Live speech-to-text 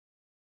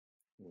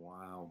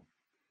Wow.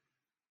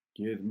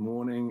 Good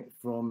morning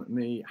from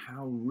me.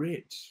 How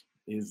rich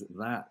is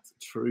that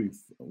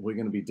truth? We're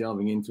going to be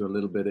delving into a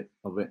little bit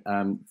of it,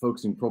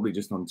 focusing probably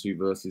just on two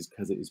verses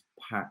because it is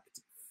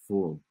packed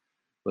full.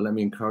 But let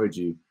me encourage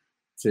you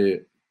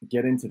to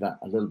get into that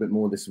a little bit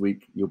more this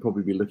week. You'll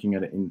probably be looking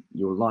at it in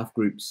your life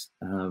groups.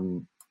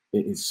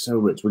 It is so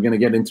rich. We're going to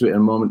get into it in a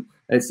moment.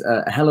 It's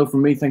a hello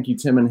from me. Thank you,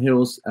 Tim and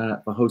Hills,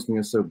 for hosting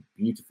us so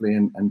beautifully.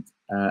 And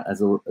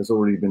as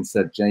already been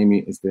said,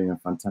 Jamie is doing a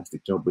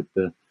fantastic job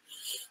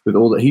with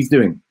all that he's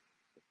doing.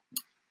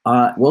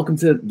 Welcome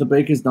to the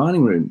Baker's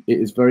Dining Room.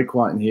 It is very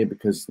quiet in here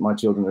because my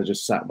children are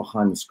just sat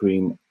behind the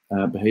screen,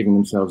 behaving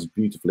themselves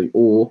beautifully,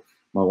 or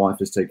my wife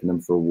has taken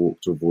them for a walk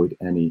to avoid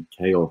any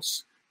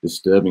chaos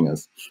disturbing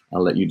us.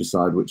 I'll let you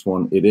decide which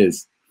one it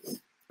is.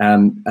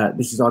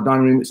 This is our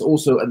dining room. It's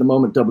also at the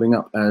moment doubling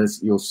up,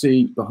 as you'll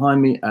see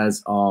behind me,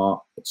 as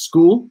our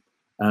school.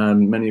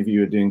 Many of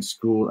you are doing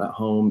school at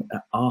home.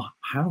 Our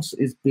house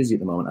is busy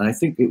at the moment, and I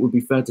think it would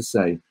be fair to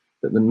say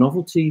that the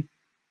novelty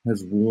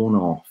has worn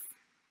off.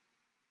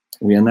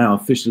 We are now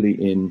officially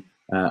in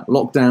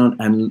lockdown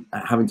and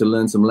having to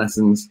learn some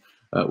lessons.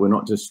 We're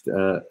not just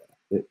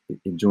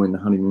enjoying the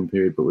honeymoon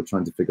period, but we're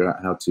trying to figure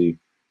out how to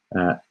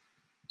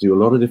do a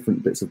lot of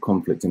different bits of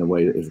conflict in a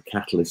way that is a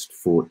catalyst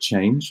for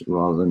change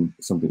rather than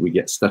something we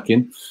get stuck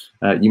in.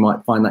 You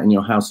might find that in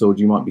your household.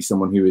 You might be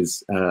someone who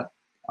is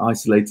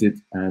isolated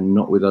and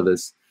not with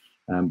others.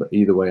 But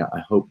either way, I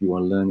hope you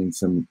are learning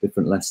some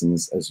different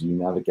lessons as you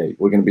navigate.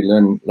 We're going to be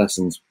learning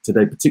lessons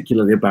today,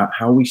 particularly about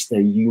how we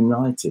stay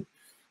united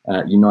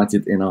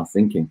in our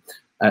thinking.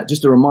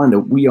 Just a reminder,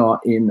 we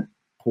are in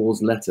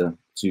Paul's letter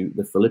to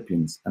the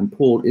Philippians, and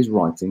Paul is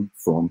writing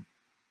from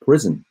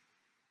prison.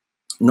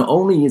 Not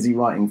only is he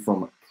writing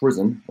from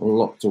prison,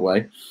 locked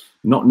away,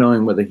 not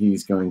knowing whether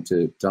he's going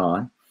to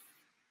die,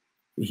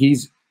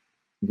 he's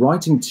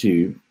writing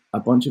to a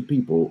bunch of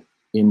people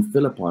in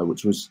Philippi,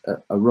 which was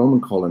a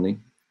Roman colony.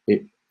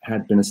 It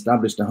had been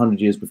established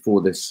 100 years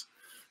before this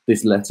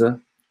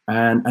letter,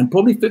 and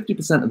probably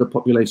 50% of the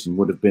population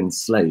would have been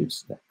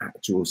slaves,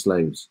 actual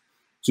slaves.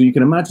 So you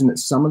can imagine that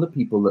some of the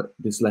people that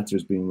this letter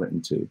is being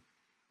written to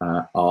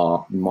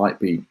might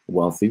be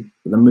wealthy,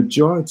 but the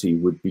majority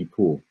would be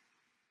poor.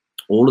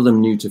 All of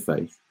them new to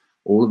faith,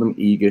 all of them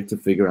eager to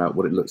figure out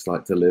what it looks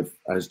like to live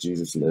as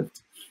Jesus lived.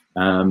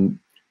 And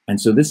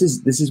so this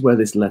is where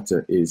this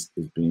letter is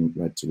being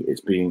read to.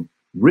 It's being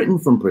written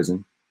from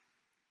prison,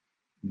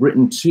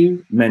 written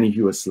to many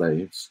who are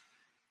slaves,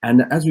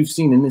 and as we've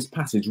seen in this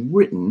passage,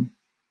 written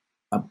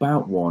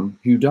about one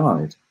who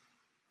died.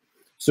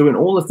 So in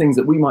all the things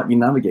that we might be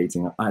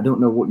navigating, I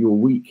don't know what your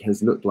week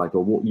has looked like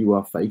or what you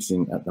are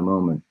facing at the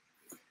moment.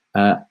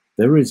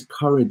 There is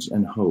courage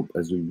and hope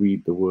as we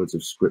read the words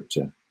of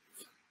Scripture,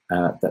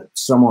 that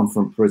someone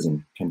from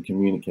prison can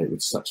communicate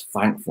with such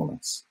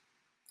thankfulness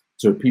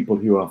to people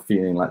who are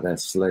feeling like they're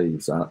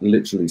slaves,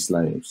 literally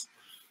slaves,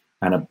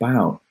 and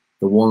about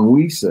the one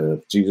we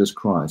serve, Jesus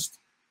Christ,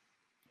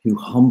 who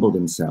humbled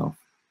himself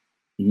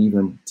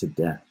even to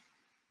death.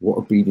 What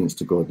obedience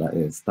to God that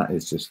is. That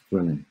is just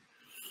thrilling.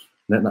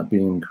 Let that be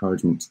an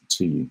encouragement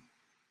to you.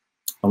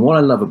 And what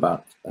I love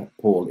about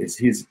Paul is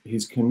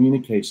his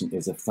communication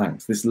is of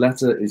thanks. This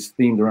letter is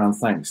themed around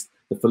thanks.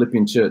 The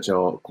Philippian church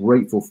are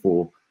grateful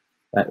for,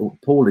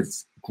 Paul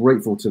is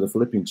grateful to the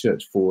Philippian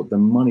church for the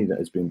money that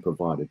has been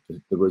provided,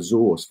 the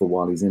resource for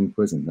while he's in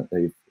prison that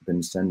they've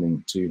been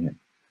sending to him.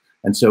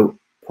 And so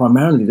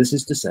primarily this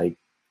is to say,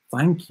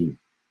 thank you.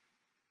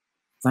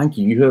 Thank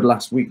you. You heard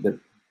last week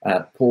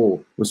that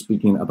Paul was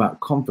speaking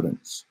about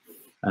confidence,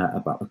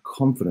 about the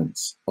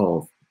confidence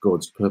of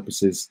God's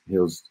purposes.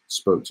 Hills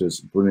spoke to us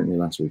brilliantly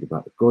last week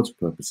about God's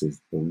purposes,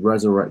 the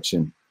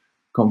resurrection,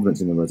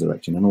 confidence in the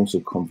resurrection, and also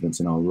confidence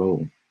in our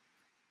role.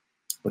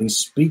 But he's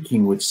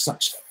speaking with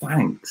such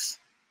thanks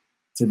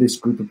to this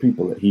group of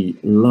people that he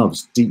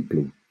loves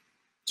deeply.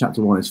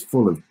 Chapter 1 is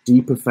full of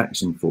deep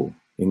affection for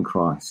in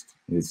Christ,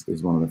 is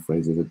one of the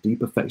phrases, a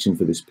deep affection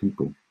for this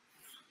people.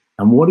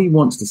 And what he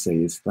wants to say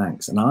is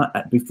thanks. And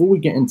before we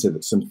get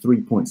into some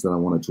 3 points that I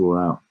want to draw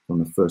out from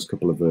the first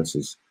couple of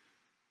verses,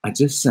 I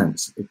just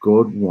sense that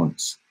God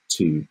wants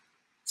to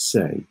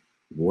say,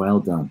 well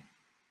done.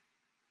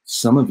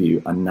 Some of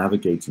you are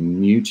navigating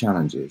new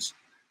challenges,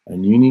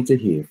 and you need to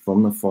hear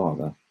from the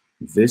Father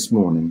this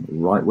morning,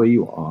 right where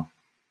you are,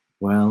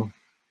 well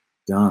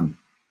done.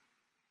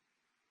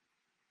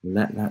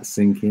 Let that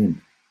sink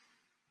in.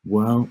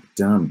 Well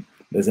done.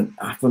 There's an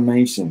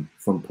affirmation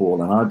from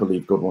Paul, and I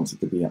believe God wants it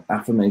to be an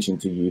affirmation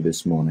to you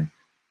this morning.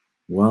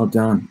 Well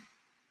done.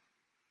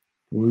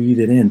 Read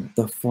it in.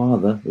 The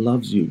Father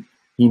loves you.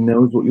 He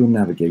knows what you're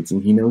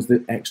navigating. He knows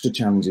the extra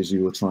challenges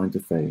you are trying to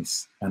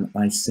face. And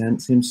I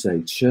sense him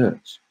say,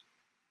 church,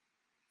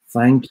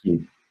 thank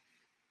you.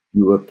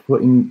 You are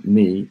putting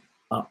me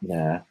up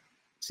there,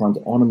 trying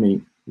to honor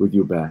me with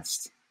your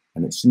best.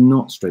 And it's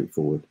not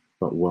straightforward,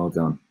 but well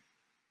done.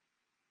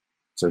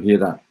 So hear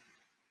that.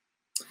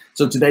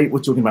 So today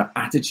we're talking about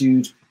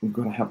attitude. We've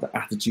got to have the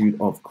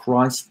attitude of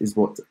Christ is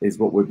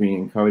what we're being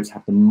encouraged.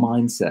 Have the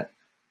mindset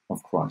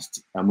of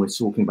Christ. And we're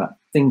talking about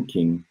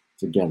thinking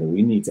together.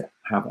 We need to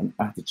have an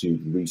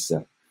attitude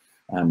reset.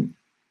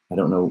 I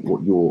don't know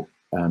what your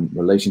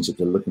relationships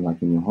are looking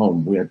like in your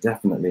home. We are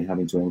definitely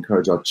having to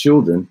encourage our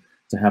children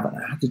to have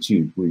an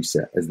attitude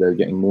reset as they're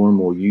getting more and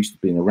more used to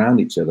being around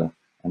each other,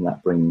 and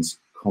that brings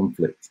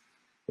conflict.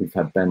 We've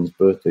had Ben's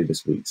birthday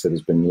this week, so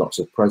there's been lots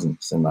of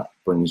presents, and that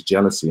brings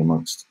jealousy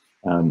amongst.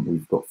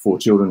 We've got 4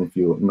 children, if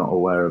you're not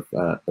aware of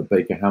the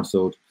Baker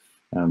household,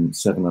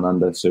 7 and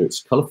under, so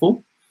it's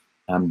colourful,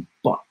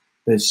 but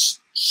there's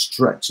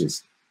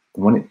stretches.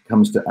 And when it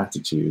comes to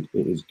attitude,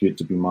 it is good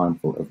to be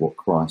mindful of what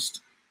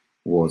Christ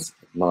was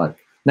like.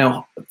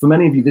 Now, for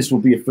many of you, this will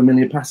be a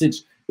familiar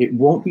passage. It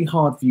won't be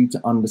hard for you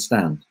to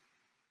understand.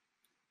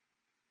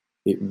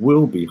 It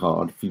will be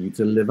hard for you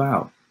to live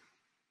out.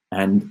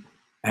 And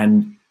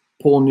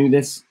Paul knew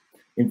this.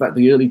 In fact,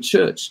 the early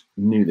church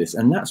knew this.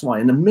 And that's why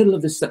in the middle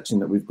of this section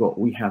that we've got,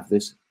 we have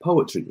this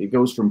poetry. It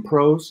goes from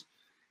prose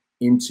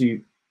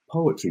into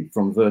poetry.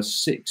 From verse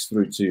 6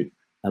 through to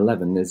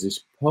 11, there's this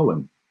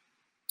poem.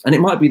 And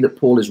it might be that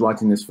Paul is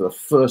writing this for the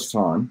first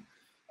time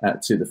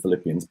to the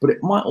Philippians, but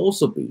it might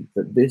also be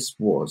that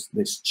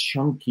this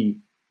chunky,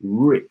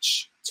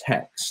 rich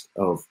text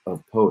of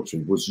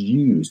poetry was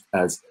used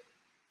as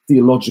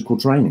theological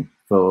training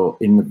for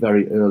in the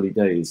very early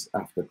days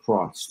after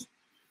Christ,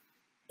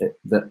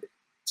 that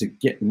to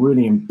get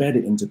really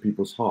embedded into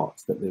people's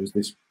hearts, that there was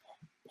this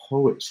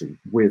poetry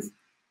with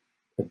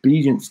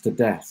obedience to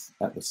death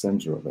at the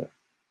center of it,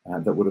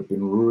 that would have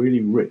been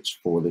really rich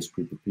for this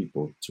group of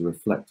people to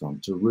reflect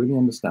on, to really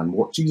understand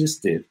what Jesus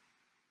did,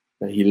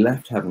 that he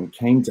left heaven,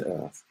 came to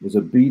earth, was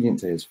obedient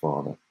to his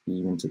Father,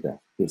 even to death.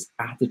 This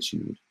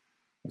attitude,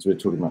 as we're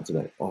talking about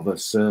today, of a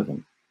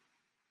servant.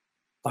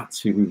 That's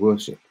who we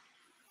worship.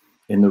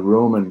 In a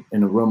Roman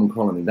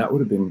colony, that would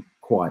have been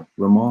quite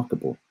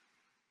remarkable.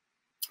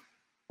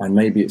 And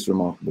maybe it's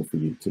remarkable for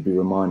you to be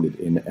reminded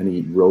in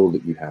any role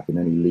that you have, in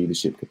any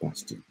leadership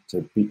capacity,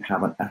 to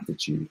have an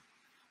attitude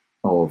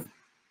of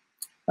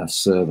a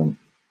servant.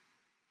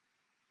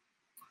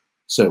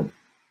 So,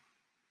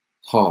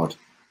 hard.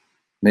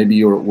 Maybe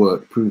you're at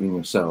work proving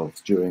yourselves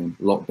during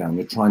lockdown.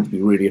 You're trying to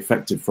be really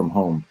effective from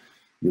home.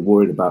 You're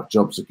worried about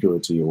job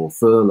security or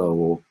furlough,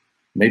 or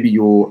maybe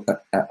you're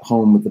at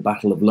home with the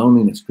battle of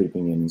loneliness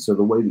creeping in. So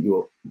the way that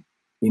you're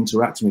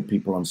interacting with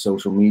people on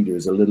social media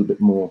is a little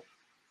bit more,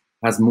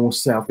 has more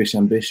selfish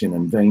ambition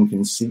and vain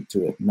conceit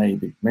to it.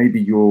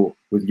 Maybe you're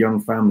with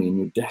young family and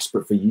you're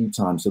desperate for you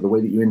time. So the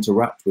way that you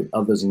interact with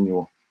others in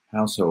your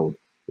household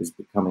is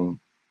becoming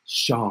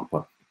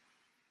sharper.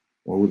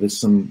 Or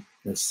there's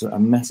a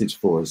message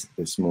for us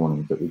this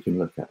morning that we can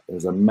look at.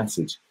 There's a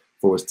message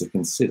for us to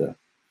consider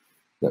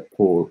that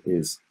Paul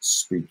is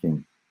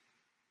speaking.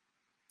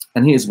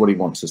 And here's what he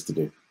wants us to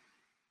do.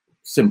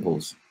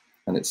 Simples.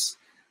 And it's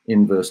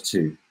in verse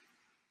 2.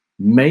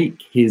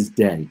 Make his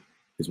day,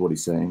 is what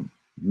he's saying.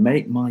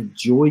 Make my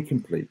joy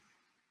complete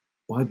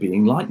by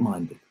being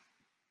like-minded,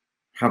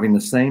 having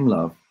the same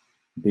love,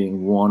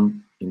 being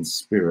one in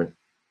spirit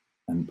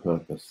and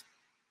purpose.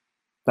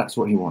 That's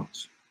what he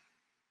wants.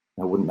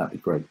 Now, wouldn't that be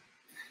great?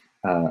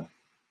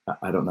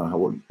 I don't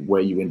know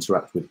where you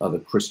interact with other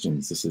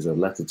Christians. This is a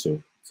letter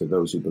to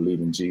those who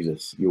believe in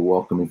Jesus. You're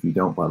welcome if you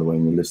don't, by the way,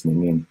 and you're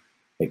listening in.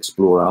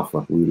 Explore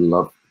Alpha. We would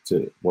love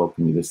to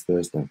welcome you this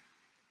Thursday.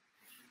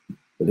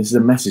 But this is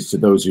a message to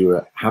those who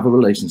have a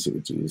relationship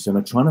with Jesus and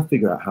are trying to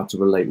figure out how to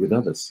relate with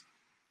others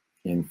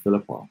in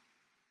Philippi.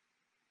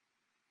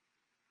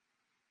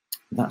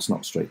 That's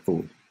not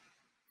straightforward.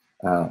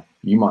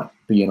 You might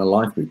be in a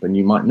life group and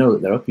you might know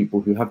that there are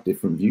people who have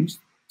different views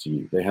to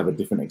you. They have a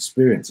different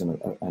experience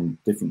and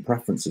different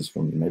preferences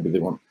from you. Maybe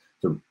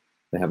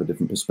they have a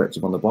different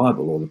perspective on the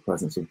Bible or the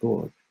presence of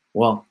God.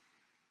 Well,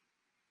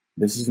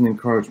 this is an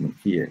encouragement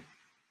here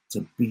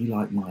to be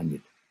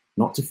like-minded,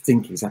 not to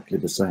think exactly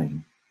the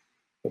same,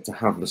 but to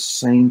have the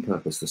same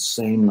purpose, the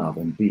same love,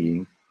 and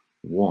being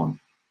one.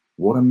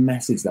 What a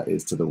message that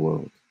is to the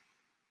world.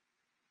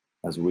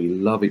 As we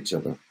love each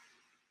other,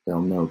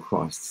 they'll know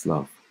Christ's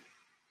love.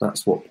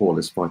 That's what Paul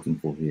is fighting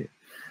for here.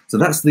 So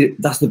that's the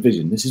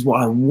vision. This is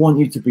what I want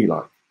you to be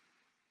like.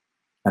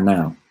 And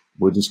now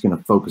we're just going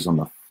to focus on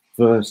the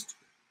first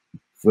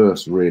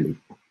verse, really,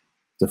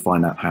 to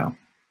find out how. Are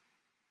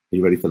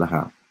you ready for the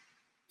how?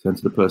 Turn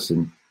to the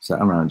person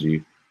sat around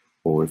you,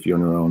 or if you're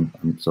on your own,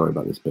 I'm sorry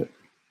about this bit.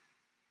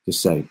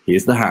 Just say,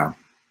 here's the how.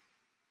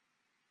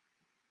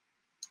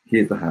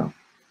 Here's the how.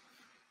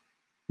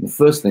 The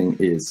first thing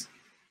is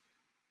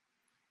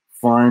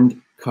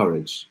find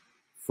courage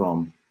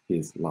from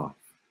his life.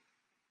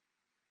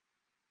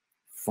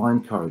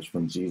 Find courage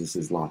from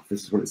Jesus's life.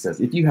 This is what it says.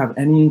 If you have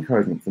any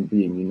encouragement from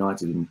being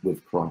united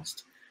with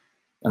Christ.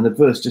 And the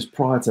verse just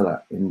prior to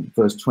that, in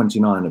verse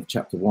 29 of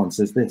chapter 1,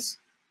 says this.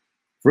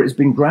 For it has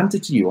been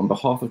granted to you on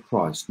behalf of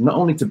Christ, not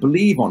only to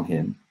believe on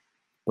him,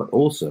 but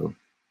also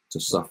to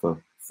suffer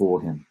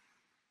for him.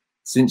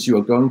 Since you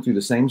are going through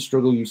the same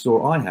struggle you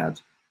saw I had,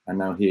 and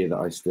now hear that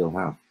I still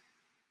have.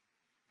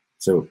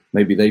 So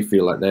maybe they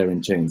feel like they're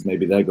in chains.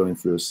 Maybe they're going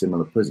through a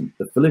similar prison.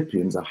 The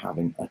Philippians are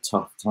having a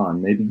tough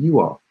time. Maybe you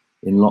are.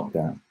 in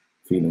lockdown,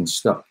 feeling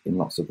stuck in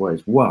lots of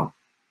ways. Well,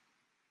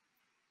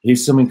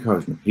 here's some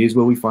encouragement. Here's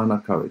where we find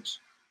our courage.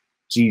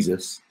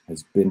 Jesus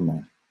has been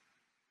there.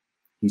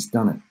 He's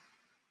done it.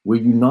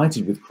 We're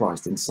united with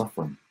Christ in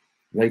suffering.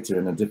 Later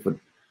in a different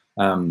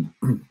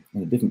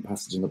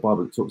passage in the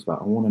Bible, it talks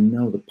about, I want to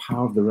know the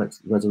power of the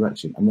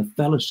resurrection and the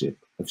fellowship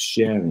of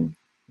sharing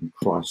in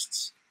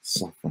Christ's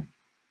suffering.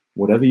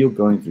 Whatever you're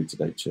going through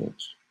today,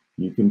 church,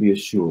 you can be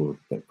assured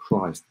that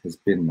Christ has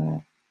been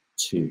there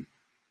too.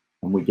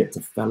 And we get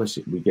to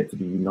fellowship, we get to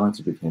be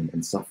united with him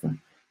in suffering.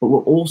 But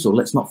we're also,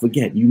 let's not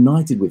forget,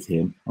 united with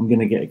him, I'm going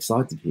to get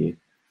excited here,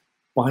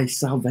 by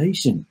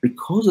salvation.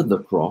 Because of the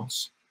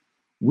cross,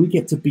 we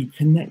get to be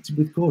connected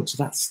with God.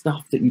 So that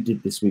stuff that you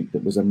did this week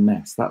that was a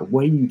mess, that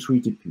way you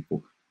treated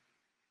people,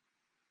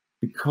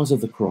 because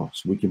of the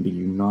cross, we can be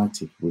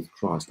united with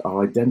Christ.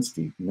 Our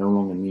identity no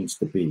longer needs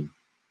to be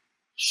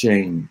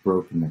shame,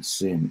 brokenness,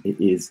 sin. It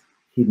is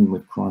hidden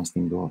with Christ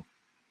in God.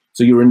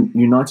 So you're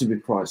united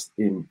with Christ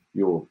in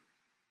your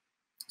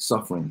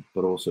suffering,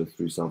 but also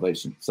through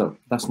salvation. So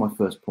that's my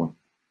first point.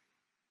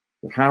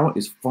 How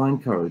is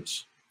find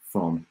courage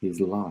from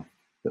his life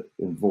that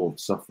involved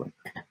suffering?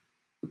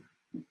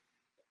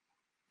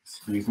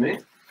 Excuse me.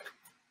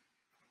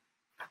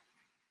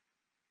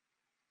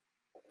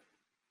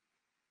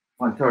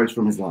 Find courage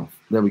from his life.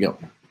 There we go.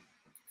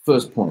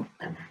 First point.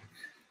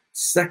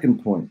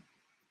 Second point,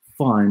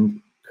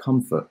 find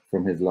comfort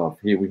from his love.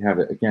 Here we have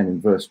it again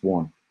in verse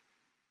 1.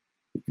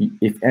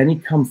 If any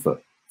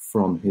comfort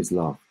from his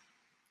love.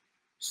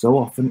 So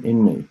often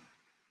in me,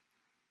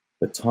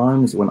 the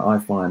times when I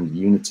find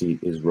unity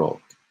is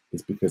robbed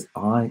is because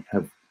I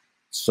have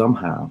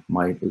somehow,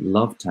 my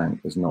love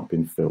tank has not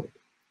been filled.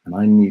 And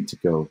I need to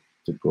go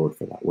to God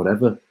for that.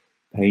 Whatever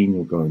pain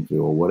you're going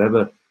through, or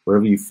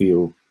wherever you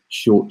feel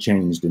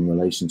shortchanged in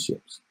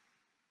relationships,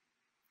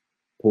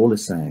 Paul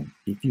is saying,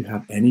 if you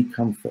have any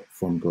comfort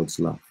from God's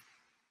love,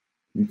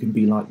 you can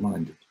be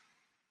like-minded.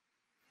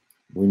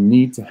 We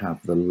need to have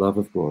the love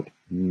of God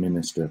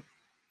minister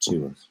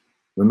to us.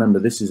 Remember,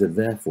 this is a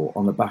therefore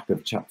on the back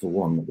of chapter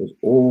 1 that was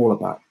all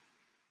about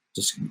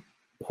just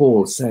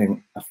Paul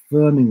saying,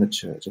 affirming the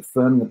church,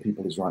 affirming the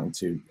people he's writing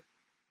to,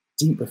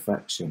 deep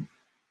affection,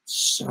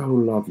 so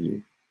love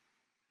you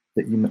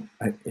that you may,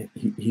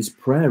 his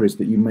prayer is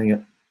that you may,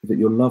 that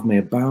your love may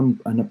abound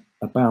and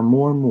abound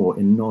more and more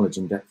in knowledge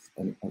and depth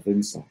and of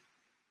insight.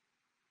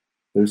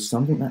 There's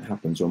something that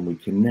happens when we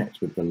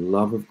connect with the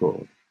love of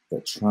God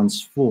that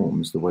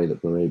transforms the way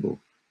that we're able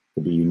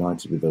to be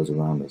united with those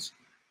around us,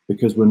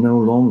 because we're no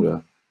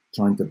longer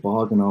trying to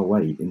bargain our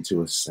way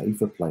into a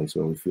safer place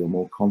where we feel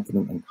more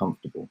confident and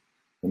comfortable.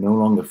 We're no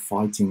longer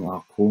fighting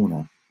our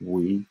corner.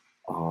 We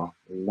are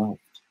loved.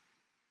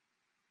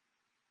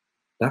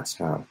 That's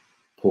how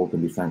Paul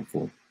can be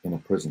thankful in a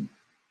prison,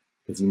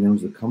 because he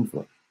knows the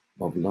comfort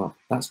of love.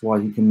 That's why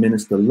he can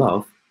minister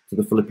love to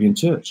the Philippian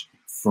church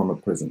from a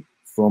prison,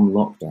 from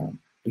lockdown,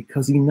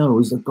 because he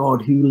knows a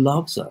God who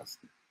loves us.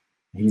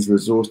 He's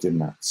resourced in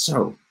that.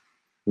 So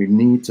we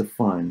need to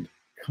find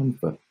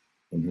comfort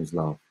in his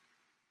love.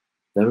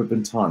 There have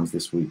been times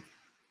this week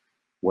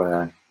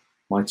where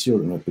my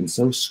children have been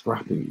so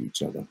scrappy with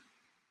each other,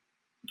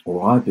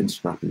 or I've been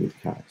scrappy with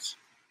Cass.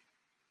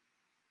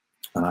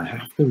 And I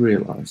have to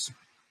realize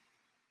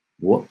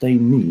what they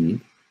need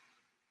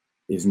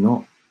is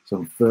not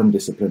some firm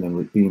discipline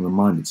and being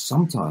reminded.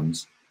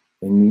 Sometimes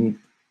they need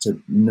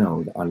to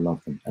know that I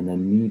love them, and they're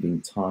needing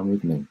time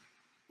with me.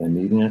 They're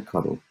needing a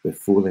cuddle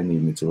before they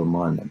need me to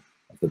remind them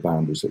of the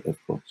boundaries that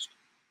they've crossed.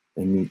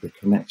 They need the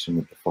connection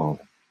with the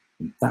Father.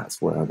 And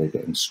that's where they're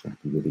getting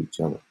scrappy with each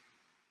other.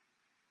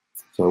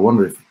 So I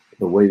wonder if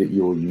the way that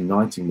you're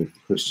uniting with the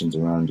Christians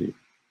around you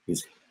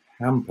is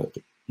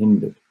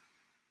hindered,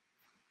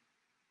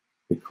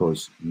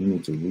 because you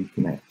need to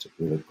reconnect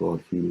with a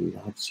God who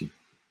loves you.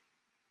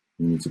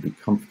 You need to be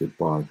comforted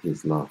by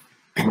his love.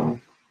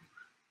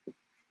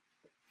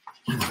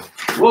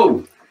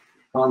 Whoa!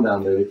 Calm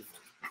down, David.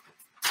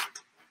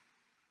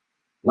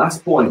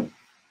 Last point.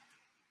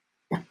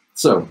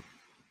 So,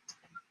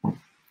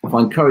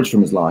 find courage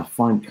from his life,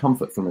 find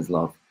comfort from his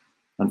love,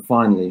 and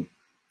finally,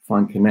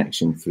 find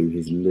connection through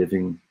his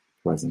living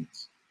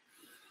presence.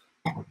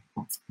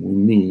 We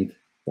need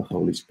the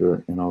Holy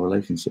Spirit in our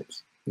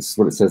relationships. This is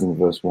what it says in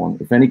verse 1.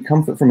 If any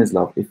comfort from his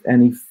love, if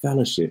any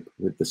fellowship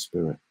with the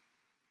Spirit.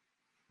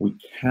 We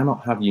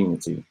cannot have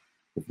unity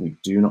if we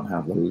do not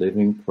have the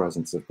living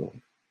presence of God.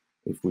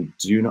 If we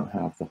do not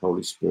have the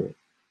Holy Spirit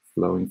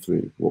flowing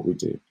through what we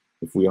do.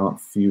 If we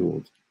aren't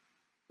fueled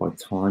by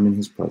time in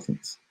his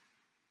presence,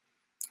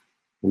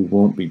 we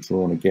won't be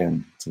drawn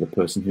again to the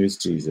person who is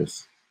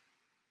Jesus.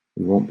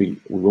 We won't be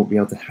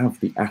able to have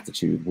the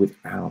attitude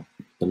without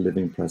the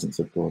living presence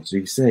of God. So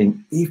he's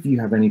saying, if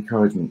you have any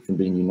encouragement from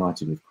being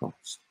united with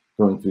Christ,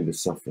 going through the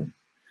suffering,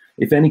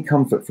 if any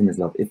comfort from his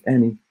love, if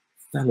any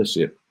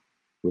fellowship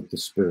with the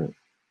Spirit,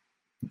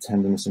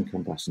 tenderness and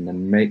compassion,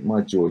 then make my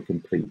joy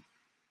complete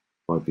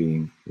by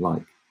being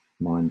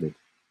like-minded.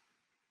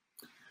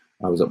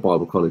 I was at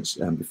Bible college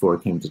before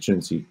I came to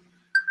Trinity,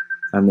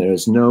 and there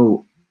is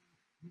no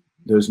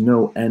There's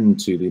no end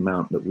to the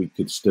amount that we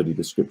could study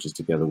the scriptures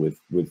together with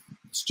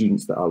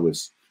students that I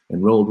was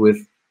enrolled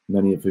with,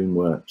 many of whom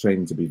were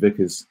trained to be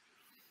vicars.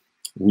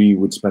 We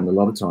would spend a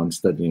lot of time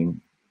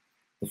studying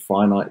the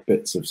finite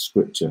bits of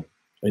scripture.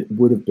 It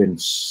would have been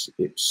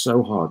it's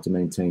so hard to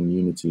maintain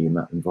unity in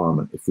that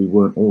environment if we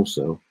weren't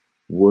also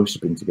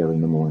worshiping together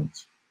in the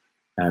mornings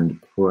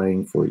and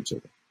praying for each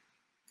other.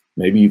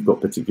 Maybe you've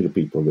got particular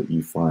people that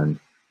you find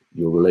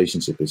your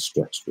relationship is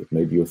stretched with.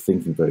 Maybe you're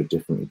thinking very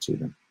differently to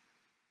them.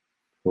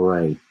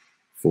 Pray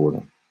for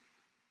them.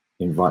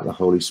 Invite the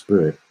Holy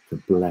Spirit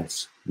to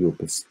bless your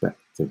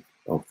perspective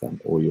of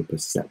them or your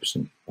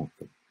perception of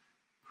them.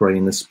 Pray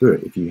in the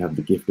Spirit. If you have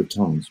the gift of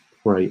tongues,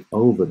 pray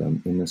over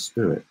them in the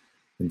Spirit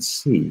and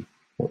see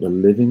what the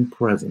living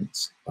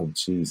presence of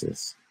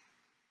Jesus,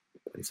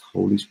 His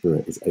Holy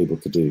Spirit, is able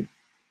to do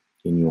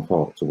in your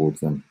heart towards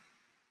them.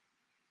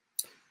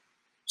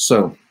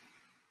 So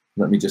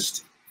let me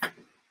just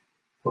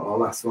put our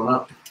last one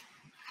up.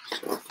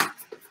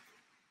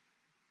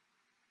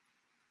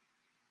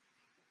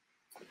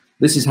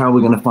 This is how we're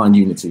going to find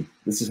unity.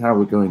 This is how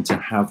we're going to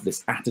have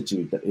this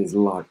attitude that is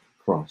like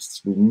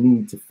Christ's. We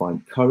need to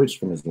find courage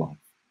from his life.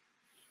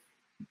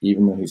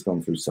 Even though he's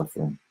gone through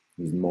suffering,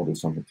 he's modeled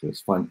something to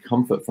us. Find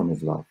comfort from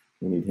his love.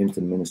 We need him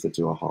to minister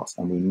to our hearts,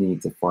 and we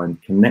need to find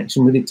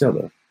connection with each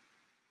other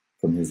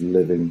from his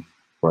living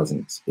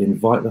presence.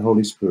 Invite the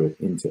Holy Spirit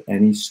into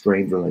any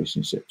strained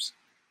relationships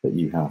that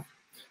you have.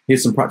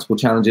 Here's some practical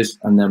challenges,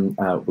 and then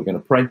we're going to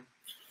pray.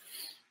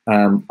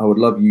 I would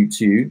love you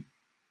to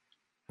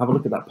have a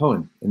look at that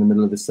poem in the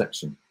middle of this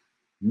section.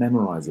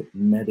 Memorize it,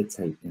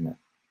 meditate in it.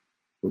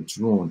 We're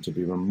drawn to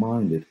be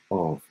reminded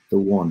of the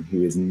one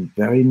who is in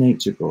very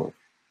nature God,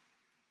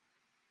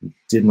 who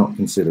did not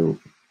consider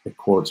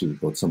equality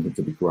with God something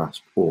to be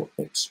grasped or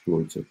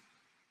exploited,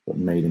 but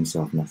made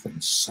himself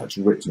nothing. Such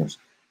richness.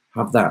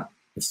 Have that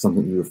as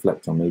something you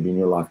reflect on, maybe in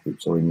your life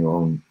groups or in your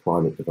own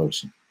private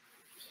devotion.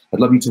 I'd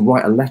love you to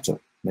write a letter.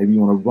 Maybe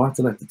you want to write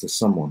a letter to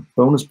someone.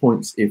 Bonus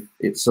points if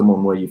it's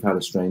someone where you've had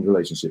a strained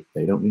relationship.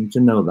 They don't need to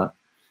know that.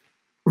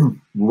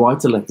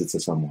 Write a letter to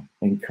someone,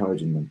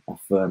 encouraging them,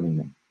 affirming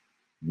them.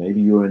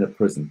 Maybe you're in a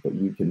prison, but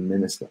you can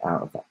minister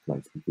out of that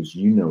place because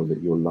you know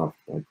that you're loved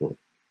by God.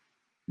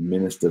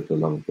 Minister the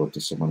love of God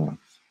to someone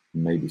else.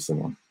 Maybe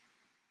someone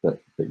that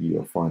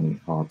you are finding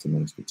it hard to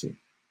minister to.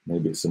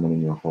 Maybe it's someone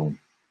in your home.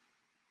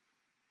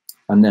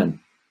 And then,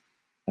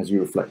 as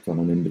you reflect on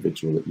an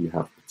individual that you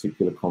have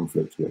particular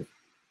conflict with,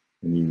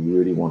 and you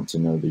really want to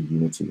know the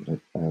unity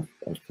of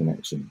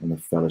connection and the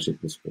fellowship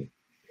of the Spirit,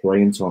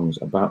 pray in tongues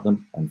about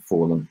them and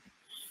for them.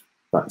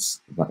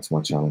 That's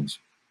my challenge.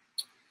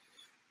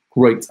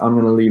 Great, I'm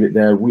going to leave it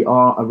there. We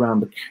are around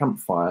the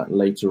campfire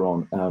later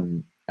on.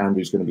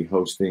 Andrew's going to be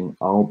hosting.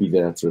 I'll be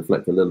there to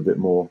reflect a little bit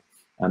more.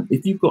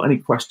 If you've got any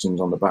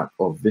questions on the back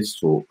of this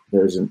talk,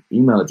 there's an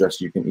email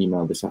address you can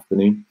email this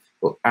afternoon,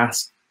 or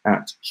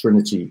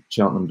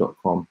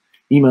ask@trinitycheltenham.com.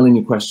 Email in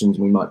your questions,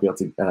 and we might be able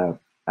to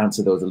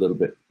answer those a little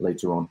bit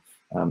later on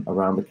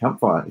around the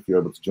campfire if you're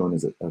able to join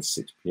us at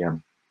 6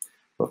 p.m.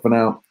 But for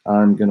now,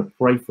 I'm going to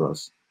pray for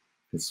us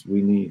because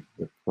we need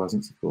the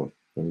presence of God,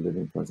 the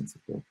living presence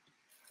of God.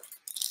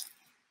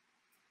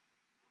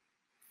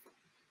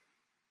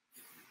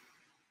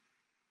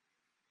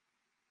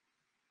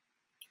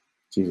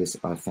 Jesus,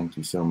 I thank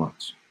you so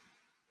much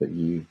that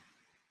we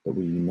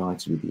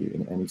unite with you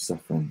in any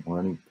suffering or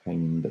any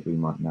pain that we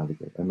might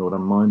navigate. And Lord,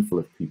 I'm mindful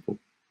of people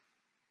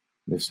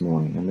this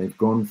morning, and they've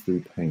gone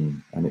through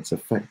pain, and it's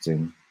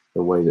affecting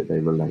the way that they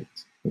relate.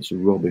 It's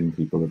robbing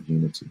people of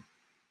unity.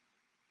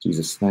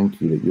 Jesus, thank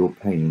you that your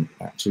pain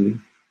actually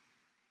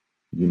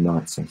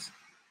unites us.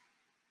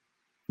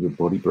 Your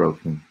body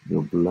broken,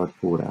 your blood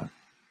poured out,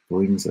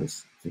 brings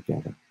us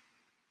together.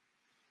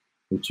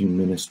 Would you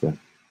minister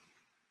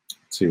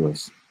to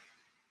us?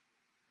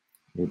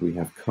 Would we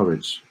have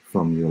courage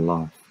from your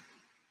life?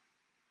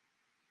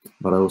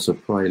 But I also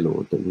pray,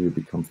 Lord, that we would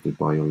be comforted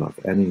by your love.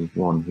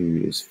 Anyone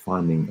who is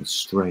finding a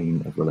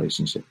strain of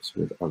relationships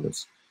with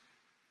others,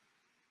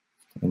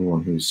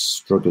 anyone who's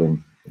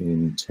struggling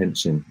in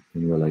tension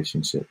in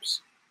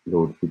relationships,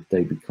 Lord, would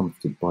they be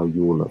comforted by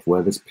your love?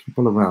 Where there's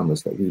people around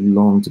us that we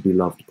long to be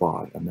loved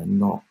by and they're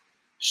not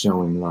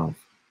showing love,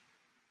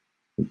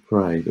 we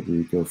pray that we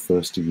would go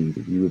first to you,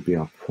 that you would be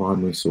our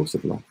primary source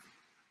of love.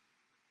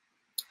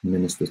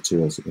 Minister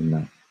to us in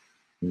that.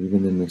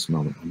 Even in this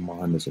moment,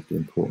 remind us of the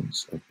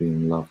importance of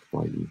being loved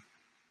by you.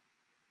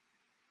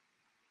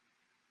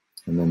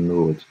 And then,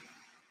 Lord,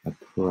 I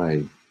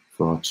pray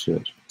for our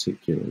church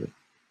particularly,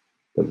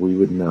 that we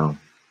would know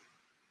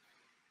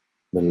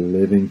the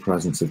living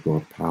presence of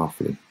God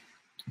powerfully.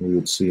 We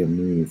would see a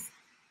move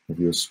of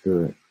your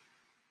Spirit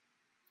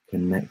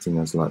connecting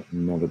us like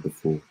never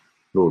before.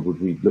 Lord,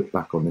 would we look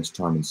back on this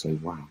time and say,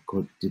 wow,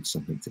 God did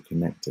something to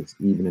connect us,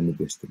 even in the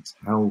distance.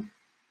 How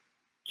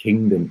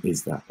kingdom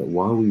is that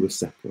while we were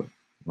separated,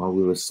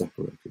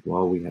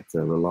 while we had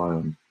to rely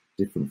on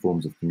different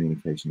forms of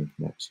communication and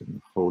connection,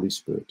 the Holy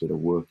Spirit did a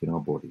work in our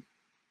body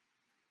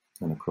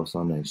and across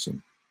our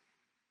nation,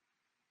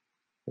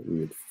 that we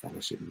would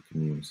fellowship with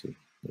community.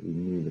 that we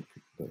knew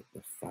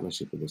the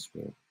fellowship of the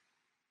Spirit.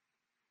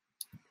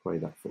 I pray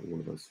that for all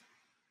of us.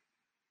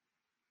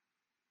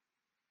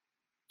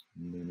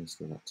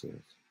 Minister that to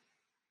us.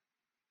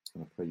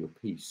 And I pray your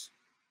peace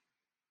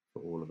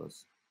for all of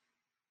us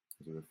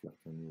as we reflect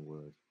on your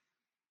word.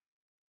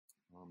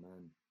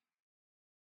 Amen.